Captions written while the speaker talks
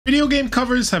Video game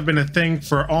covers have been a thing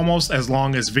for almost as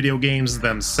long as video games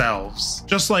themselves.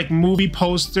 Just like movie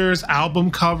posters, album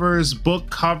covers, book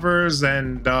covers,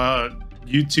 and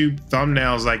YouTube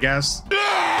thumbnails, I guess.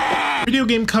 Video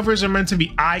game covers are meant to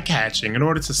be eye-catching in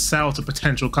order to sell to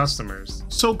potential customers.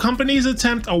 So companies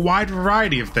attempt a wide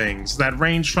variety of things that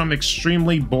range from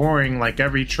extremely boring, like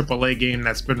every AAA game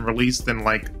that's been released in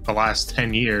like the last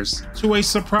 10 years, to a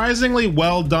surprisingly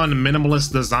well done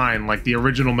minimalist design like the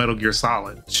original Metal Gear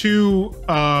Solid, to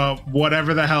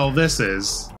whatever the hell this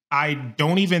is. I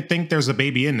don't even think there's a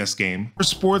baby in this game. For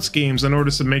sports games, in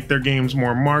order to make their games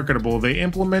more marketable, they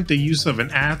implement the use of an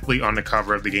athlete on the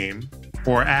cover of the game.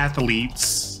 Or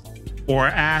athletes.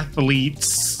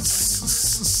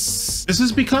 This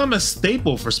has become a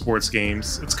staple for sports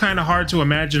games. It's kind of hard to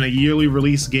imagine a yearly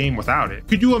release game without it.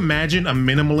 Could you imagine a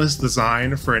minimalist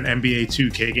design for an NBA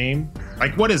 2K game?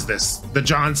 Like, what is this? The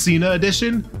John Cena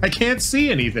edition? I can't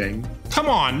see anything. Come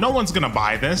on, no one's gonna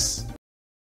buy this.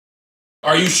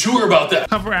 Are you sure about that?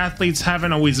 Cover athletes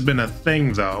haven't always been a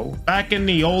thing though. Back in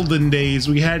the olden days,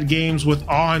 we had games with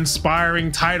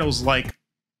awe-inspiring titles like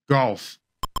golf.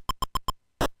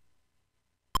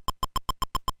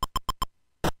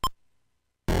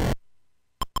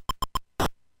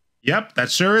 Yep, that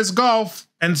sure is golf.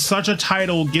 And such a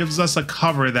title gives us a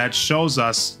cover that shows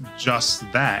us just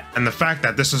that. And the fact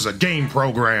that this is a game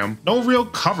program. No real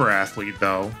cover athlete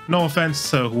though. No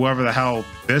offense to whoever the hell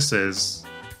this is.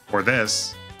 Or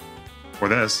this. Or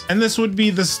this. And this would be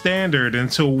the standard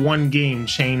until one game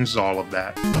changed all of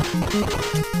that.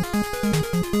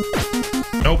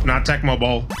 Nope, not Tecmo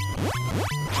Bowl.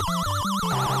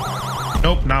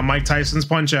 Nope, not Mike Tyson's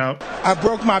Punch-Out. I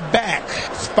broke my back.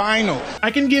 Spinal. I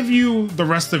can give you the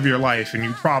rest of your life and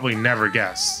you probably never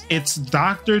guess. It's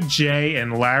Dr. J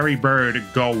and Larry Bird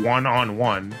go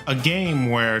one-on-one. A game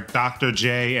where Dr.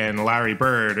 J and Larry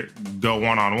Bird go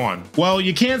one-on-one. Well,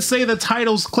 you can't say the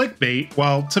title's clickbait.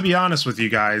 Well, to be honest with you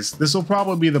guys, this will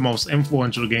probably be the most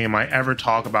influential game I ever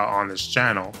talk about on this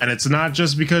channel. And it's not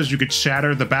just because you could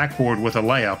shatter the backboard with a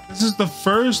layup. This is the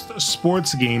first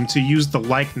sports game to use the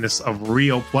likeness of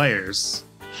real players.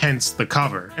 Hence the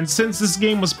cover. And since this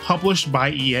game was published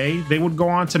by EA, they would go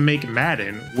on to make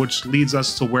Madden, which leads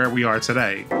us to where we are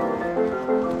today.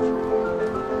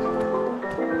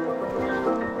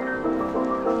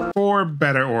 For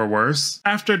better or worse,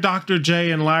 after Dr.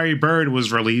 J and Larry Bird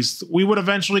was released, we would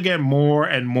eventually get more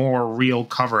and more real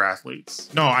cover athletes.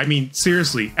 No, I mean,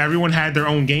 seriously, everyone had their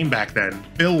own game back then.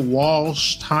 Bill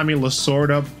Walsh, Tommy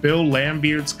Lasorda, Bill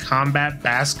Lambert's Combat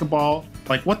Basketball.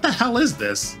 Like, what the hell is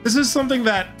this? This is something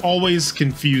that always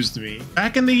confused me.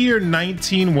 Back in the year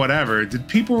 19 whatever, did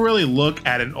people really look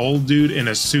at an old dude in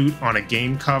a suit on a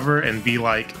game cover and be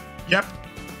like, yep,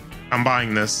 I'm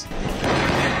buying this?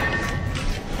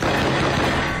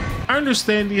 I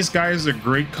understand these guys are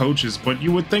great coaches, but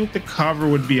you would think the cover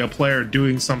would be a player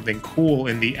doing something cool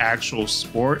in the actual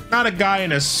sport, not a guy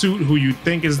in a suit who you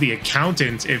think is the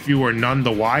accountant if you were none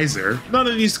the wiser. None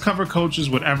of these cover coaches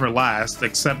would ever last,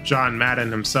 except John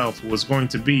Madden himself, who was going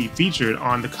to be featured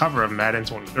on the cover of Madden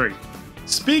 23.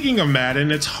 Speaking of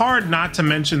Madden, it's hard not to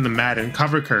mention the Madden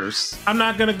cover curse. I'm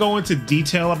not going to go into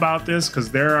detail about this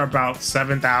because there are about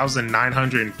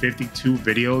 7,952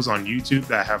 videos on YouTube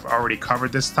that have already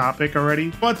covered this topic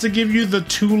already. But to give you the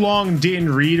too long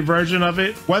didn't read version of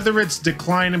it, whether it's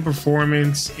decline in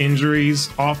performance, injuries,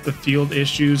 off the field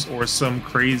issues, or some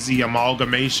crazy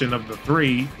amalgamation of the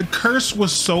three, the curse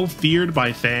was so feared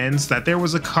by fans that there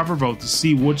was a cover vote to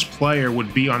see which player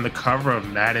would be on the cover of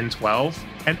Madden 12.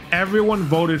 And everyone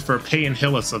voted for Peyton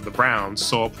Hillis of the Browns,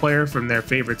 so a player from their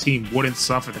favorite team wouldn't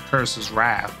suffer the curse's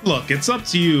wrath. Look, it's up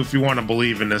to you if you want to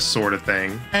believe in this sort of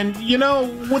thing. And you know,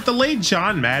 with the late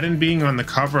John Madden being on the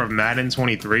cover of Madden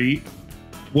 23,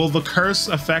 will the curse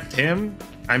affect him?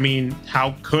 I mean,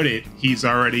 how could it? He's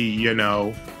already, you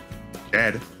know,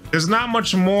 dead. There's not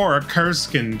much more a curse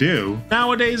can do.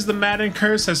 Nowadays, the Madden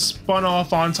curse has spun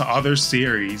off onto other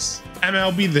series.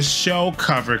 MLB The Show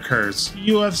cover curse,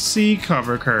 UFC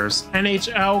cover curse,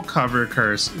 NHL cover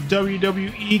curse,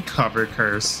 WWE cover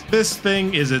curse. This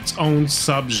thing is its own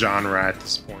subgenre at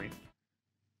this point.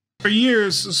 For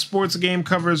years, sports game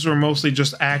covers were mostly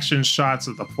just action shots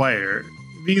of the player.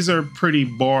 These are pretty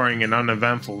boring and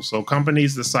uneventful, so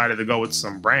companies decided to go with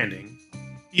some branding.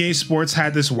 EA Sports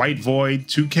had this white void,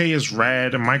 2K is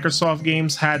red, Microsoft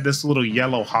games had this little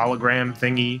yellow hologram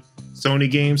thingy. Sony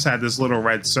Games had this little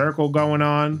red circle going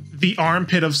on. The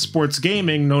armpit of sports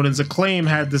gaming, known as Acclaim,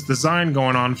 had this design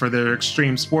going on for their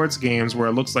extreme sports games where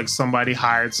it looks like somebody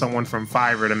hired someone from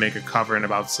Fiverr to make a cover in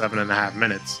about 7.5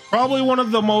 minutes. Probably one of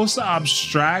the most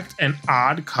abstract and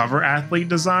odd cover athlete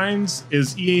designs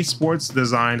is EA Sports'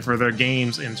 design for their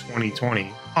games in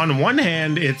 2020. On one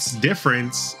hand, it's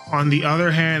different. On the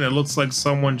other hand, it looks like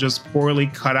someone just poorly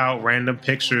cut out random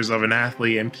pictures of an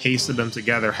athlete and pasted them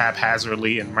together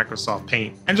haphazardly in Microsoft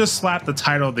Paint and just slapped the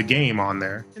title of the game on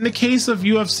there. In the case of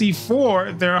UFC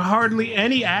 4, there are hardly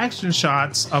any action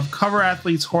shots of cover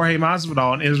athletes Jorge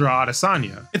Masvidal and Israel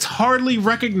Adesanya. It's hardly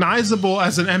recognizable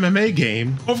as an MMA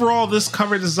game. Overall, this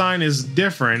cover design is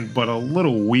different, but a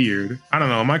little weird. I don't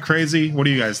know, am I crazy? What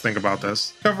do you guys think about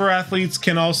this? Cover athletes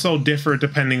can also differ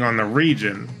depending on the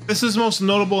region. This is most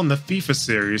notable in the FIFA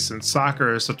series, since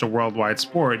soccer is such a worldwide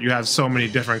sport. You have so many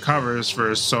different covers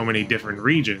for so many different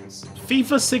regions.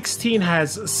 FIFA 16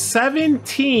 has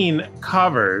 17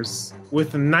 covers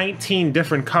with 19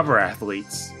 different cover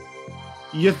athletes.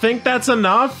 You think that's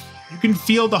enough? You can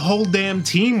field the whole damn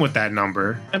team with that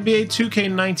number. NBA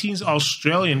 2K19's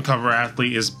Australian cover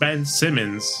athlete is Ben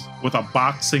Simmons, with a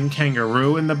boxing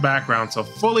kangaroo in the background to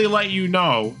fully let you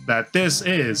know that this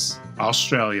is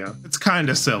Australia. It's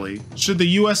kinda silly. Should the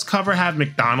US cover have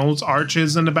McDonald's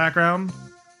arches in the background?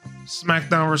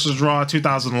 SmackDown vs. Raw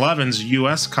 2011's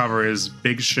US cover is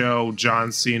Big Show,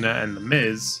 John Cena, and The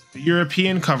Miz. The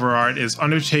European cover art is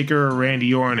Undertaker,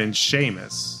 Randy Orton, and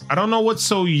Sheamus. I don't know what's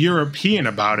so European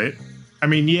about it. I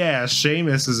mean, yeah,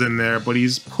 Sheamus is in there, but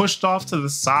he's pushed off to the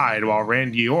side while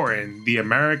Randy Orton, the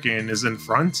American, is in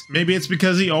front. Maybe it's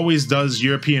because he always does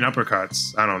European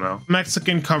uppercuts. I don't know.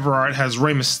 Mexican cover art has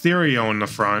Rey Mysterio in the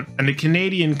front, and the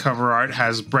Canadian cover art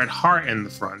has Bret Hart in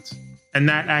the front. And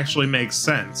that actually makes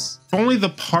sense. If only the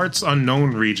Parts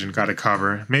Unknown region got a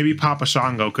cover, maybe Papa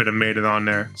Shango could have made it on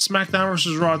there. SmackDown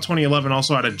vs. Raw 2011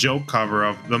 also had a joke cover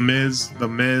of The Miz,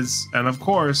 and of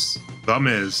course, The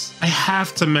Miz. I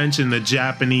have to mention the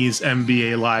Japanese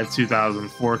NBA Live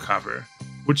 2004 cover,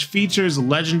 which features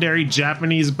legendary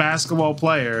Japanese basketball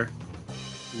player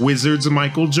Wizards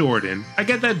Michael Jordan. I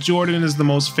get that Jordan is the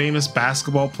most famous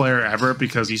basketball player ever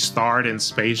because he starred in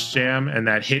Space Jam and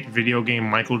that hit video game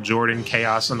Michael Jordan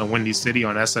Chaos on the Windy City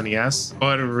on SNES.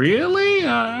 But really?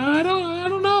 I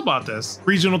don't know about this.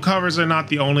 Regional covers are not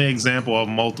the only example of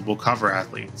multiple cover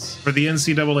athletes. For the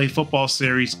NCAA football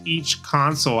series, each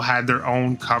console had their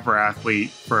own cover athlete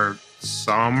for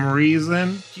some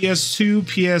reason. PS2,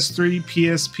 PS3,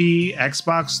 PSP,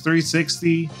 Xbox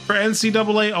 360. For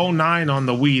NCAA 09 on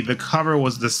the Wii, the cover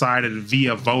was decided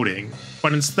via voting.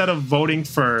 But instead of voting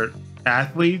for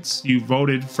athletes, you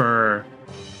voted for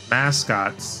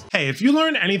mascots. Hey, if you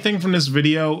learned anything from this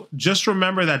video, just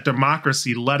remember that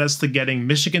democracy led us to getting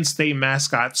Michigan State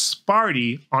mascot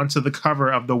Sparty onto the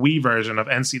cover of the Wii version of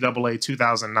NCAA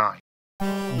 2009.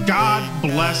 God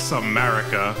bless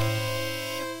America.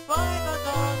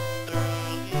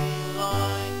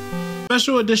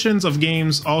 Special editions of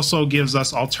games also gives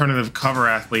us alternative cover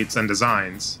athletes and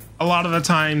designs. A lot of the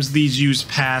times these use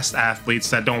past athletes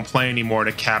that don't play anymore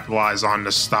to capitalize on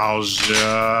nostalgia.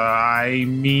 I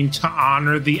mean, to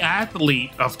honor the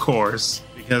athlete, of course.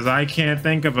 Because I can't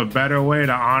think of a better way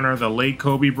to honor the late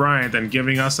Kobe Bryant than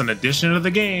giving us an edition of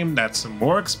the game that's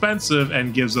more expensive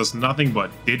and gives us nothing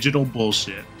but digital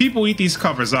bullshit. People eat these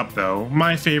covers up though.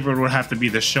 My favorite would have to be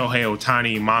the Shohei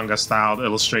Ohtani manga styled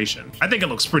illustration. I think it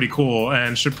looks pretty cool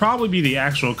and should probably be the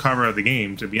actual cover of the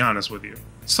game, to be honest with you.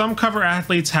 Some cover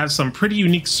athletes have some pretty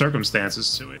unique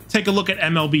circumstances to it. Take a look at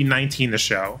MLB 19 The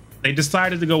Show. They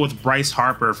decided to go with Bryce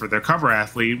Harper for their cover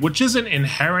athlete, which isn't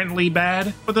inherently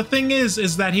bad, but the thing is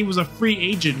that he was a free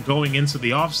agent going into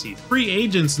the offseason. Free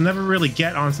agents never really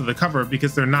get onto the cover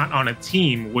because they're not on a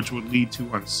team, which would lead to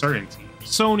uncertainty.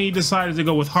 Sony decided to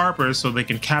go with Harper so they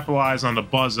can capitalize on the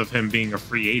buzz of him being a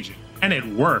free agent. And it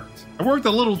worked. It worked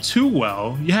a little too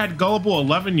well. You had gullible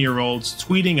 11-year-olds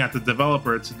tweeting at the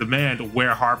developer to demand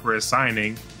where Harper is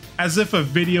signing, as if a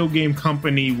video game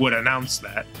company would announce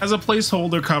that. As a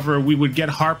placeholder cover, we would get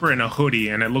Harper in a hoodie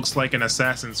and it looks like an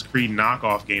Assassin's Creed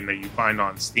knockoff game that you find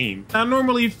on Steam. Now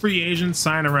normally free agents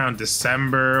sign around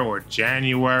December or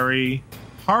January.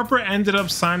 Harper ended up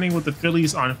signing with the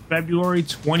Phillies on February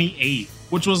 28th,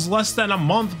 which was less than a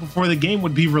month before the game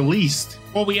would be released.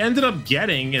 What we ended up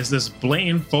getting is this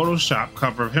blatant Photoshop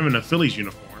cover of him in a Phillies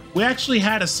uniform. We actually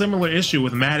had a similar issue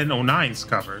with Madden 09's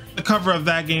cover. The cover of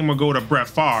that game would go to Brett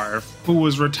Favre, who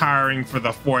was retiring for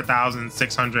the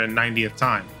 4,690th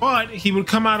time. But he would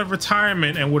come out of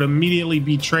retirement and would immediately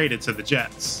be traded to the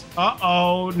Jets.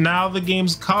 Uh-oh, now the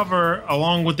game's cover,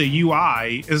 along with the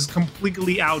UI, is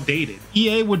completely outdated.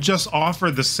 EA would just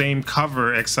offer the same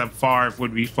cover except Favre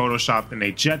would be photoshopped in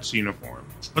a Jets uniform.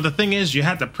 But the thing is, you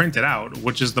had to print it out,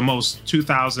 which is the most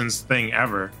 2000s thing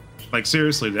ever. Like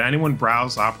seriously, did anyone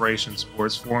browse Operation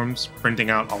Sports forums printing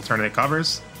out alternate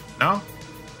covers? No?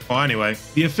 Well anyway,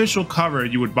 the official cover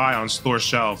you would buy on store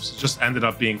shelves just ended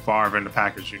up being Favre in the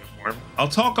package uniform. I'll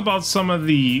talk about some of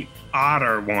the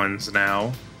odder ones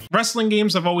now. Wrestling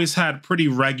games have always had pretty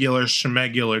regular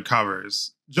schmegular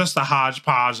covers. Just a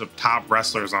hodgepodge of top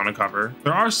wrestlers on a cover.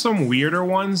 There are some weirder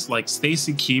ones, like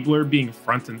Stacy Keibler being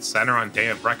front and center on Day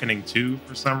of Reckoning 2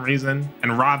 for some reason,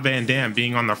 and Rob Van Dam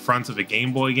being on the front of a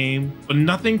Game Boy game, but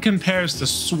nothing compares to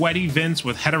Sweaty Vince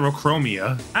with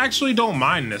heterochromia. I actually don't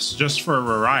mind this, just for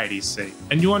variety's sake.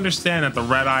 And you understand that the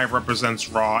red eye represents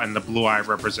Raw and the blue eye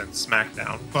represents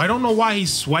SmackDown. So I don't know why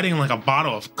he's sweating like a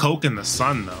bottle of Coke in the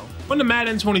sun though. When the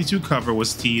Madden 22 cover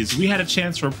was teased, we had a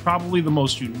chance for probably the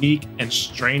most unique and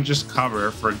strangest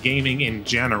cover for gaming in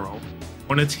general.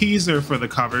 When a teaser for the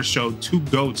cover showed two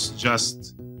goats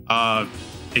just,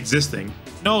 existing.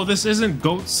 No, this isn't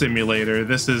Goat Simulator,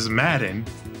 this is Madden.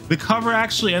 The cover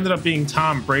actually ended up being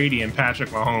Tom Brady and Patrick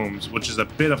Mahomes, which is a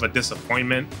bit of a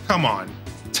disappointment. Come on,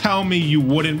 tell me you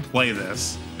wouldn't play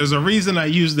this. There's a reason I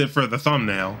used it for the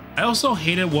thumbnail. I also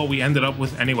hated what we ended up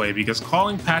with anyway, because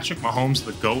calling Patrick Mahomes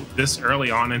the GOAT this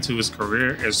early on into his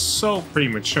career is so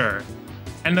premature.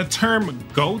 And the term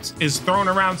GOAT is thrown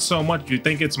around so much you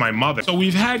think it's my mother. So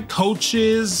we've had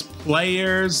coaches,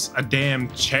 players, a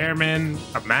damn chairman,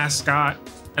 a mascot,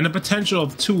 and the potential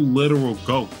of two literal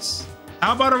GOATs.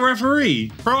 How about a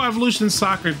referee? Pro Evolution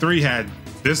Soccer 3 had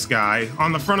this guy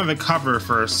on the front of the cover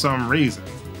for some reason.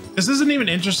 This isn't even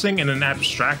interesting in an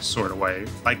abstract sort of way,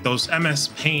 like those MS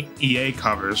Paint EA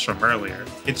covers from earlier.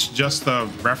 It's just the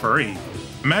referee.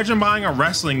 Imagine buying a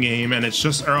wrestling game and it's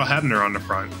just Earl Hebner on the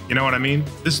front, you know what I mean?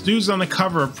 This dude's on the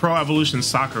cover of Pro Evolution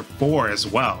Soccer 4 as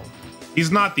well.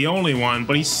 He's not the only one,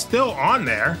 but he's still on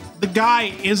there. The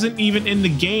guy isn't even in the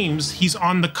games he's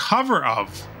on the cover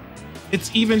of. It's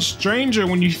even stranger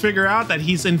when you figure out that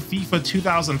he's in FIFA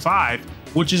 2005,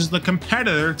 which is the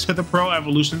competitor to the Pro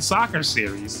Evolution Soccer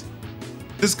series.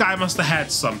 This guy must have had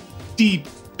some deep,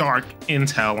 dark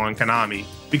intel on Konami,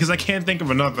 because I can't think of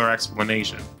another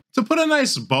explanation. To put a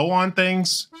nice bow on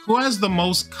things, who has the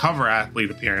most cover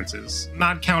athlete appearances,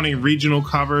 not counting regional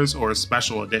covers or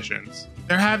special editions?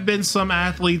 There have been some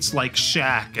athletes like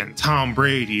Shaq and Tom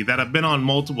Brady that have been on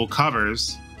multiple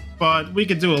covers, but we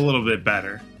could do a little bit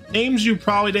better. Names you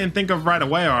probably didn't think of right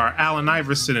away are Allen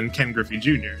Iverson and Ken Griffey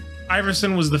Jr.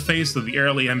 Iverson was the face of the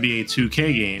early NBA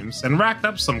 2K games and racked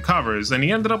up some covers, and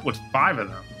he ended up with 5 of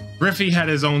them. Griffey had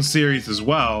his own series as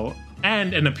well,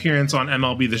 and an appearance on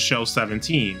MLB The Show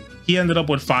 17. He ended up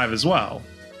with 5 as well.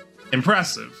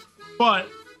 Impressive. But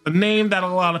the name that a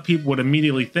lot of people would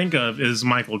immediately think of is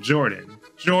Michael Jordan.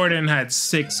 Jordan had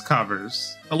 6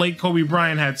 covers. The late Kobe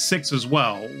Bryant had 6 as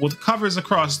well, with covers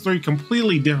across 3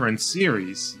 completely different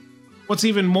series. What's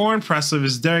even more impressive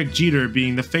is Derek Jeter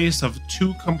being the face of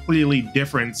 2 completely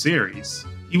different series.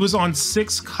 He was on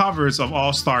 6 covers of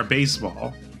All-Star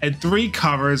Baseball and 3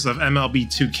 covers of MLB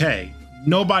 2K.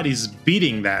 Nobody's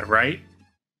beating that, right?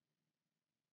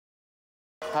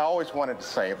 I always wanted to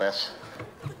say this.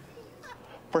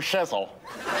 For shizzle.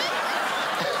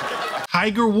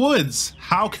 Tiger Woods,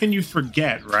 how can you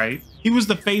forget, right? He was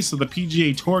the face of the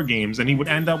PGA Tour games, and he would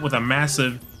end up with a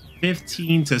massive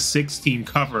 15 to 16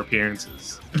 cover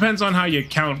appearances. Depends on how you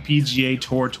count PGA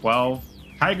Tour 12.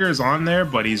 Tiger's on there,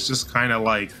 but he's just kind of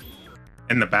like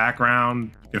in the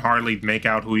background. You can hardly make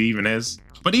out who he even is.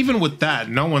 But even with that,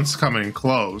 no one's coming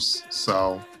close,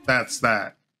 so that's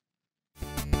that.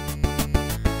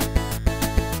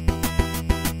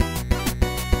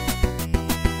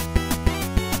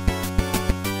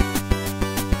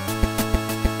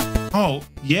 Oh,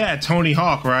 yeah, Tony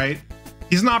Hawk, right?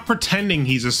 He's not pretending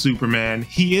he's a Superman,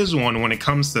 he is one when it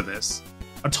comes to this.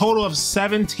 A total of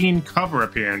 17 cover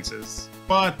appearances.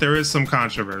 But there is some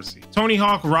controversy. Tony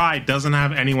Hawk Ride doesn't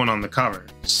have anyone on the cover.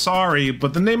 Sorry,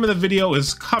 but the name of the video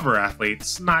is Cover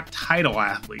Athletes, not Title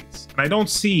Athletes. And I don't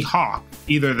see Hawk,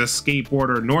 either the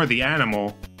skateboarder nor the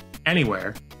animal,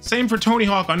 anywhere. Same for Tony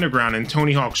Hawk Underground and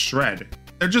Tony Hawk Shred.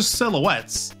 They're just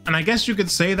silhouettes, and I guess you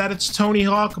could say that it's Tony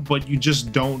Hawk, but you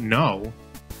just don't know.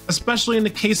 Especially in the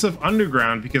case of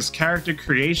Underground, because character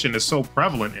creation is so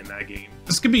prevalent in that game.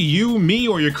 This could be you, me,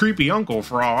 or your creepy uncle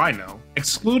for all I know.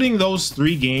 Excluding those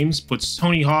 3 games puts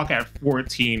Tony Hawk at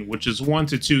 14, which is 1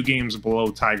 to 2 games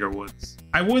below Tiger Woods.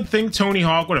 I would think Tony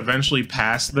Hawk would eventually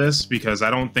pass this because I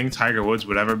don't think Tiger Woods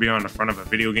would ever be on the front of a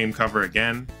video game cover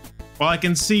again. While I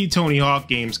can see Tony Hawk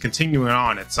games continuing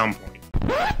on at some point.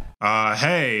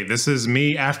 Hey, this is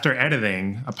me after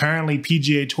editing. Apparently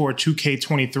PGA Tour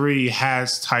 2K23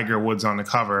 has Tiger Woods on the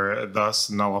cover, thus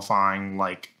nullifying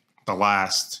like the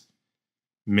last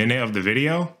minute of the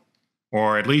video.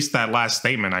 Or at least that last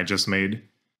statement I just made.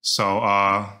 So,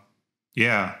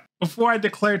 yeah. Before I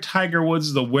declare Tiger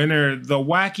Woods the winner, the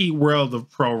wacky world of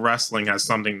pro wrestling has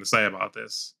something to say about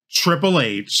this. Triple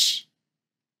H.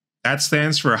 That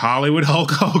stands for Hollywood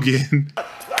Hulk Hogan.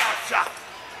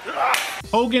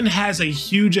 Hogan has a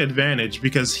huge advantage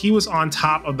because he was on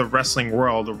top of the wrestling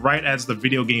world right as the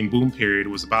video game boom period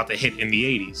was about to hit in the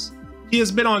 80s. He has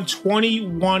been on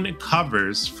 21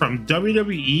 covers from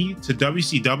WWE to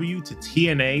WCW to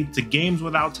TNA to games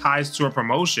without ties to a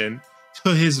promotion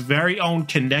to his very own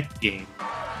Kinect game.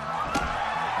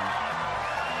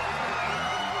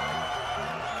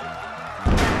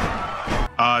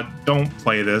 Don't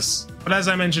play this. But as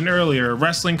I mentioned earlier,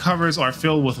 wrestling covers are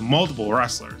filled with multiple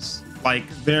wrestlers. Like,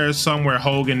 there's some where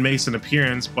Hogan makes an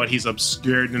appearance, but he's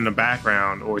obscured in the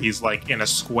background, or he's like in a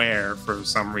square for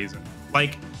some reason.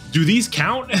 Like, do these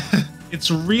count?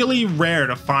 It's really rare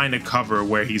to find a cover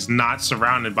where he's not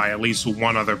surrounded by at least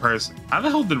one other person. How the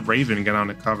hell did Raven get on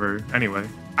the cover? Anyway,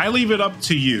 I leave it up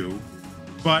to you,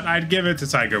 but I'd give it to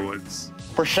Tiger Woods.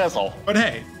 For shizzle. But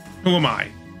hey, who am I?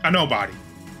 A nobody.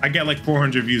 I get like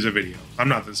 400 views a video. I'm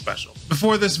nothing special.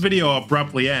 Before this video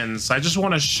abruptly ends, I just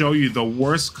want to show you the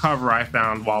worst cover I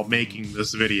found while making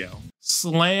this video.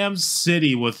 Slam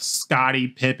City with Scottie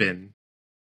Pippen.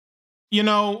 You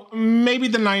know, maybe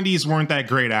the 90s weren't that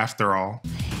great after all.